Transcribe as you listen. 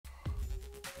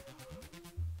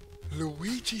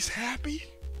Luigi's happy?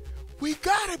 We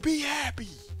gotta be happy.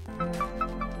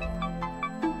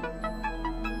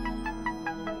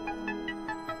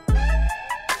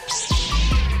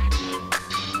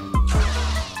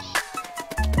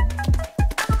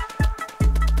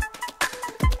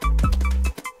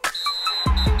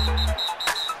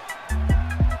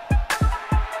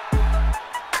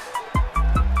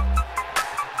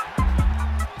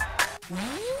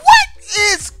 What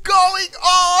is going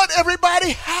on,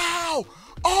 everybody? How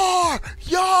are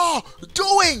y'all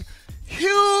doing?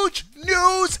 Huge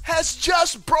news has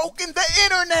just broken the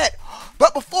internet.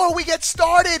 But before we get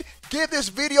started, give this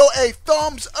video a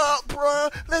thumbs up, bro.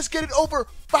 Let's get it over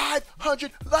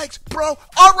 500 likes, bro.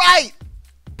 All right,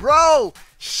 bro.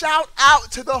 Shout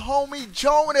out to the homie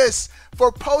Jonas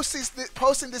for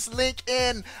posting this link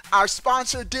in our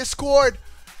sponsor Discord.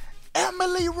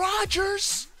 Emily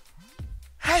Rogers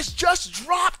has just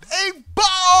dropped a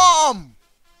bomb.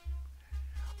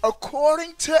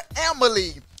 According to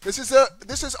Emily, this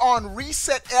is on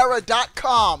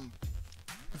resetera.com.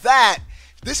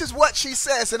 This is what she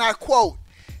says, and I quote,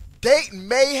 "Date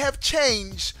may have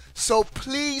changed, so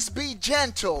please be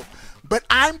gentle, but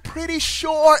I'm pretty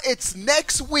sure it's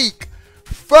next week,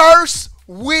 first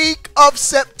week of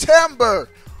September."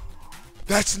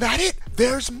 That's not it.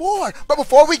 There's more. But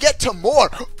before we get to more,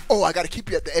 I got to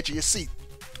keep you at the edge of your seat.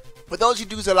 For those of you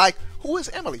dudes that are like, who is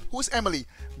Emily? Who's Emily?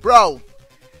 Bro,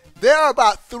 there are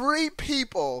about 3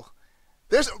 people.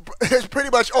 There's pretty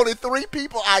much only 3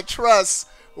 people I trust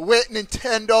with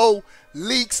Nintendo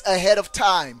leaks ahead of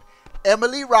time.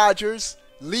 Emily Rogers,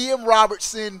 Liam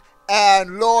Robertson,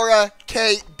 and Laura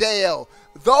K. Dale.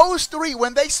 Those 3,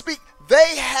 when they speak,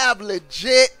 they have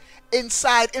legit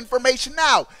inside information.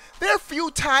 Now, there are a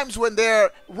few times when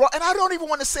they're wrong, and I don't even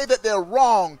want to say that they're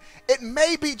wrong. It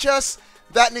may be just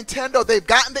that Nintendo, they've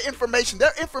gotten the information.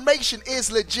 Their information is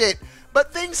legit,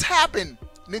 but things happen.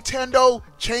 Nintendo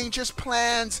changes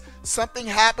plans, something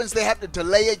happens, they have to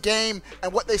delay a game,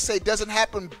 and what they say doesn't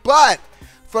happen. But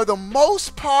for the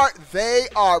most part, they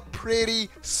are pretty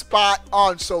spot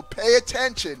on, so pay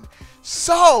attention.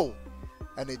 So,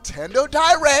 a Nintendo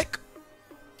Direct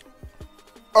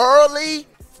early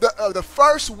the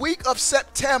first week of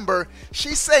September.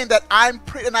 She's saying that and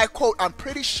I quote, "I'm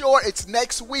pretty sure it's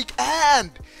next week,"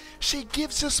 and she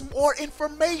gives us more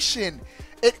information.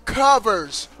 It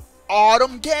covers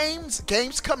autumn games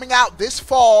coming out this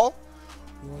fall,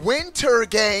 winter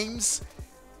games,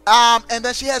 and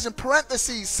then she has in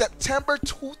parentheses September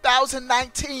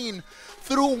 2019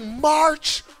 through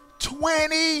March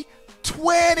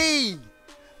 2020.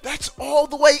 That's all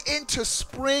the way into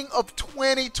spring of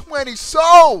 2020.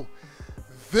 So,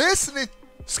 this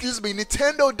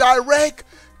Nintendo Direct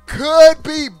could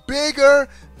be bigger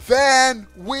than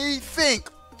we think.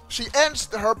 She ends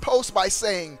her post by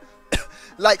saying,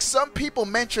 like some people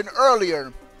mentioned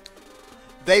earlier,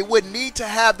 they would need to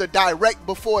have the Direct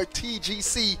before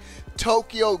TGC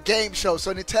Tokyo Game Show.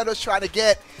 So Nintendo's trying to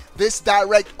get this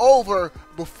Direct over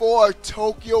before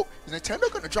Tokyo. Is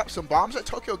Nintendo going to drop some bombs at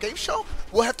Tokyo Game Show?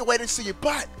 We'll have to wait and see.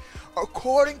 But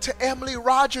according to Emily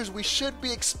Rogers, we should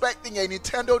be expecting a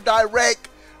Nintendo Direct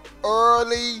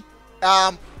early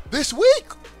this week.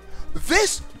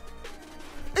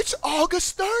 It's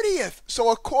August 30th. So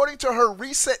according to her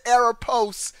Reset Era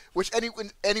posts, which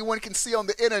anyone can see on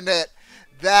the internet,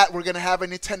 that we're going to have a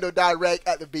Nintendo Direct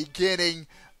at the beginning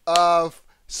of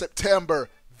September.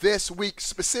 This week,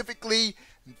 specifically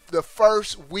the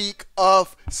first week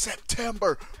of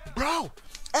September. Bro,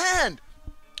 and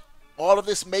all of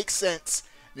this makes sense.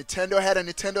 Nintendo had a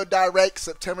Nintendo Direct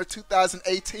September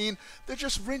 2018. They're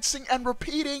just rinsing and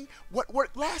repeating. What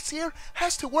worked last year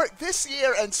has to work this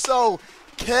year. And so,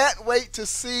 can't wait to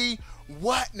see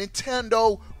what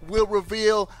Nintendo will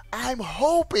reveal. I'm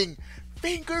hoping,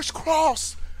 fingers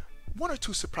crossed, 1 or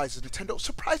 2 surprises. Nintendo,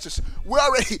 surprise us.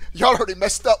 Y'all already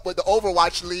messed up with the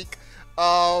Overwatch leak,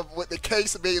 with the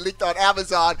case being leaked on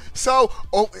Amazon. So,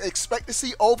 expect to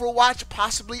see Overwatch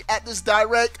possibly at this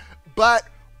Direct. But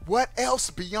what else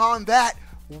beyond that?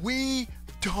 We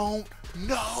don't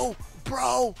know,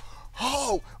 bro.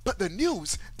 Oh, but the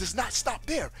news does not stop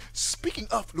there. Speaking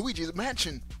of Luigi's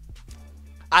Mansion,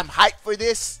 I'm hyped for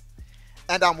this,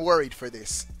 and I'm worried for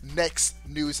this. Next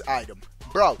news item.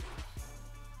 Bro,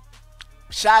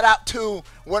 shout out to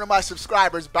one of my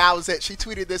subscribers, Bowsette. She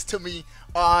tweeted this to me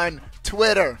on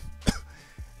Twitter.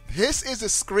 This is a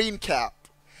screen cap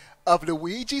of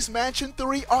Luigi's Mansion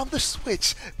 3 on the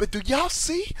Switch. But do y'all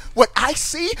see what I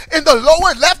see in the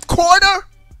lower left corner?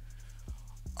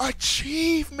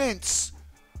 Achievements.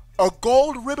 A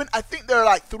gold ribbon. I think there are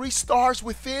like 3 stars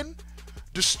within.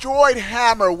 Destroyed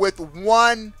hammer with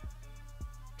 1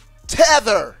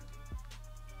 Tether.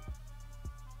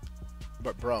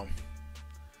 But bro,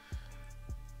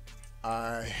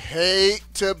 I hate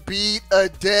to beat a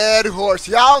dead horse.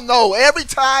 Y'all know every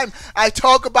time I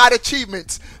talk about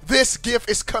achievements, this gift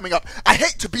is coming up. I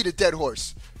hate to beat a dead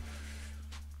horse.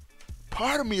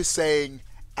 Part of me is saying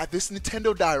at this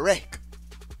Nintendo Direct,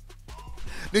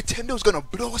 Nintendo's gonna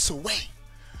blow us away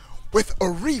with a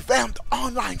revamped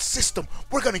online system.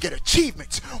 We're gonna get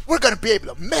achievements. We're gonna be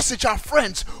able to message our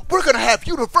friends. We're gonna have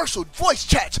universal voice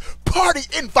chats, party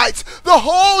invites, the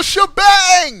whole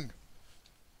shebang.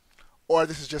 Or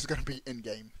this is just gonna be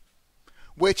in-game,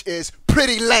 which is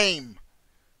pretty lame.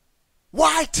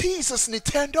 Why tease us,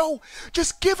 Nintendo?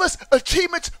 Just give us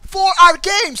achievements for our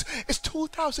games. It's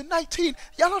 2019.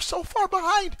 Y'all are so far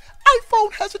behind.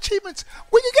 iPhone has achievements.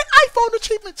 We can get iPhone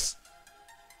achievements.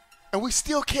 And we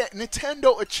still can't.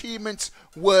 Nintendo achievements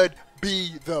would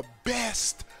be the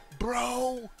best,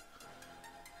 bro.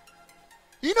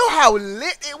 You know how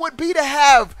lit it would be to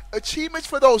have achievements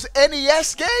for those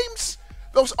NES games?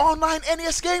 Those online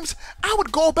NES games? I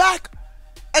would go back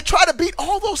and try to beat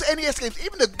all those NES games.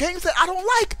 Even the games that I don't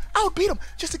like, I would beat them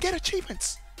just to get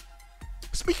achievements.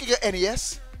 Speaking of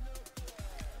NES,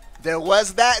 there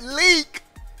was that leak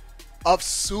of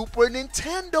Super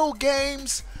Nintendo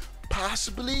games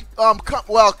possibly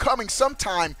coming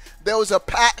sometime. There was a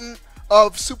patent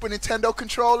of Super Nintendo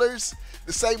controllers,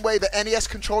 the same way the NES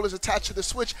controllers attached to the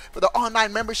Switch for the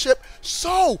online membership.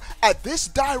 So at this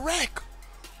Direct,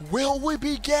 will we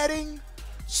be getting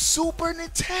Super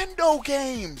Nintendo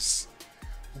games?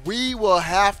 We will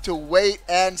have to wait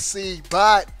and see,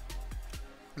 but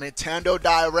Nintendo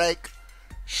Direct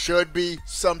should be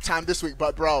sometime this week.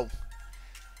 But bro,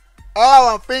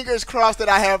 oh, I'm fingers crossed that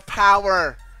I have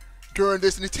power during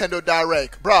this Nintendo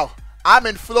Direct. Bro, I'm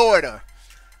in Florida,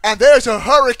 and there's a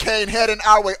hurricane heading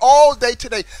our way all day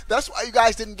today. That's why you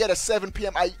guys didn't get a 7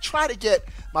 p.m. I try to get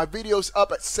my videos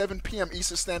up at 7 p.m.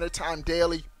 Eastern Standard Time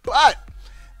daily, but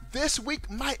this week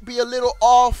might be a little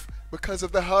off because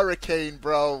of the hurricane,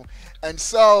 bro. And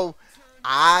so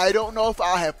I don't know if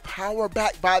I'll have power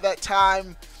back by that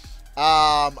time.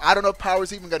 I don't know if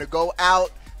power's even going to go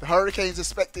out. The hurricane's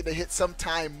expected to hit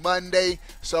sometime Monday.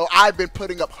 So I've been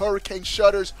putting up hurricane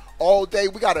shutters all day.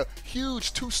 We got a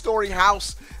huge 2-story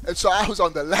house, and so I was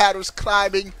on the ladders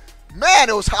climbing. Man,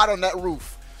 it was hot on that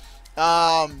roof.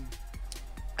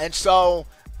 And so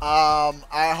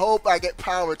I hope I get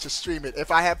power to stream it. If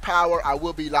I have power, I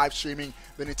will be live streaming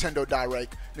the Nintendo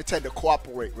Direct. Nintendo,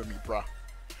 cooperate with me, bro.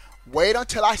 Wait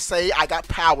until I say I got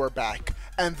power back,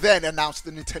 and then announce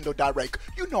the Nintendo Direct.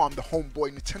 You know I'm the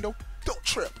homeboy, Nintendo. Don't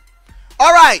trip.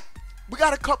 All right, we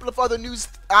got a couple of other news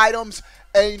items.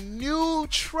 A new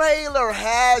trailer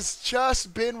has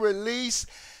just been released.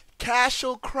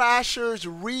 Castle Crashers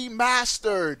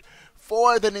Remastered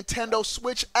for the Nintendo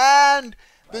Switch, and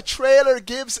the trailer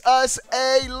gives us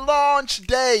a launch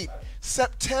date,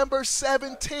 September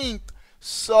 17th.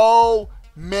 So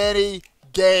many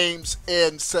games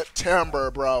in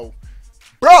September, bro.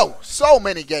 Bro, so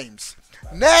many games.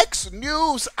 Next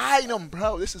news item,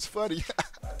 bro. This is funny.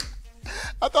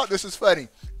 I thought this was funny.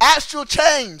 Astral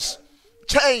Chain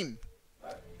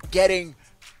getting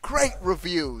great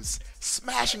reviews,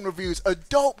 smashing reviews, a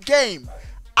dope game.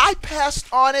 I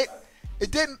passed on it.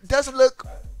 It doesn't look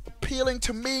appealing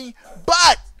to me,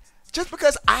 but just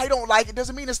because I don't like it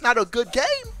doesn't mean it's not a good game.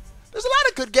 There's a lot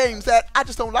of good games that I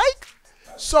just don't like.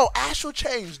 So Astral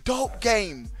Chain, dope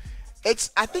game.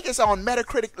 I think it's on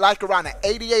Metacritic like around an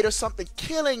 88 or something,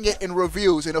 killing it in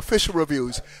reviews, in official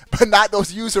reviews, but not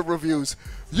those user reviews.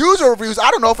 User reviews,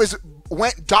 I don't know if it's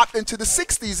dropped into the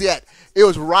 60s yet. It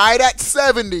was right at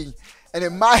 70, and it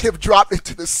might have dropped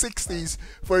into the 60s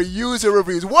for user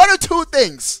reviews. One or two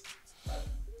things.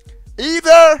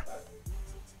 Either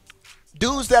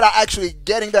dudes that are actually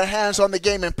getting their hands on the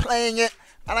game and playing it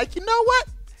are like, you know what?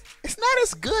 It's not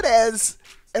as good as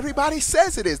everybody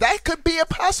says it is. That could be a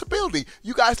possibility.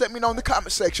 You guys let me know in the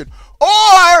comment section.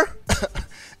 Or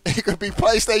it could be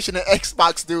PlayStation and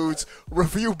Xbox dudes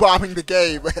review bombing the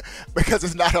game because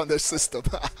it's not on their system.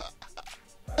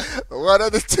 One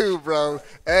of the two, bro.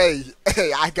 Hey,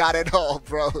 I got it all,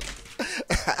 bro.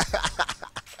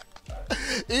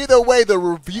 Either way,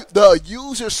 the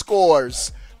user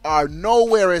scores are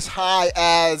nowhere as high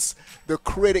as the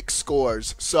critic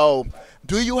scores. So,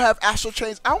 do you have Astral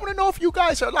Chain? I want to know if you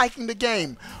guys are liking the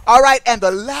game. All right, and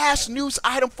the last news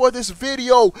item for this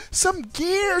video, some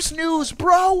Gears news,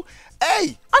 bro.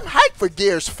 Hey, I'm hyped for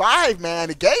Gears 5, man.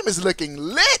 The game is looking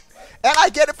lit, and I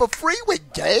get it for free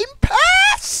with Game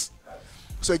Pass.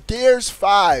 So Gears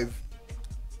 5,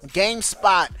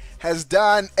 GameSpot has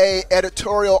done a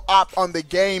editorial op on the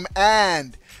game,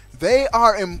 and they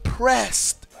are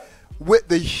impressed with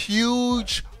the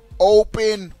huge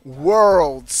open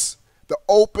worlds, the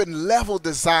open level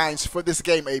designs for this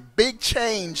game. A big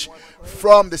change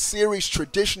from the series'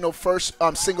 traditional first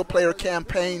single player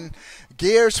campaign.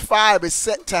 Gears 5 is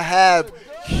set to have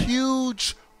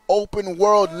huge open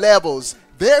world levels.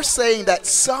 They're saying that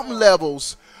some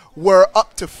levels were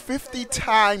up to 50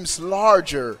 times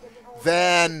larger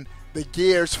than the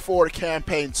Gears 4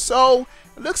 campaign. So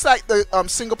it looks like the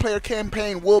single player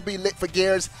campaign will be lit for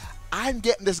Gears. I'm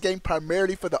getting this game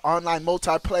primarily for the online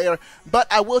multiplayer, but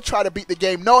I will try to beat the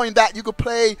game, knowing that you could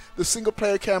play the single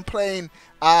player campaign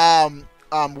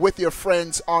with your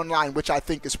friends online, which I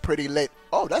think is pretty lit.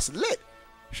 Oh, that's lit.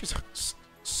 She's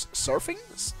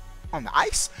surfing on the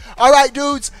ice. All right,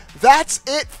 dudes, that's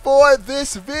it for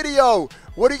this video.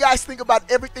 What do you guys think about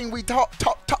everything we talked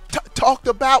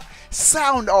about?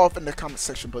 Sound off in the comment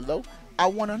section below. I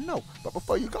want to know. But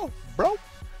before you go, bro,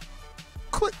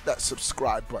 click that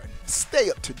subscribe button. Stay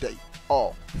up to date.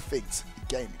 All things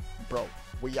gaming, bro.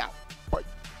 We out. Bye.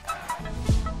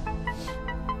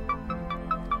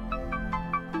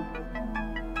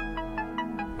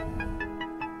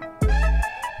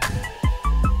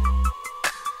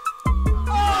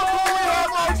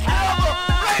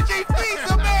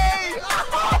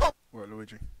 What,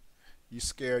 Luigi? You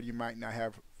scared you might not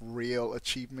have real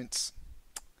achievements?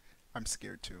 I'm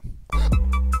scared too.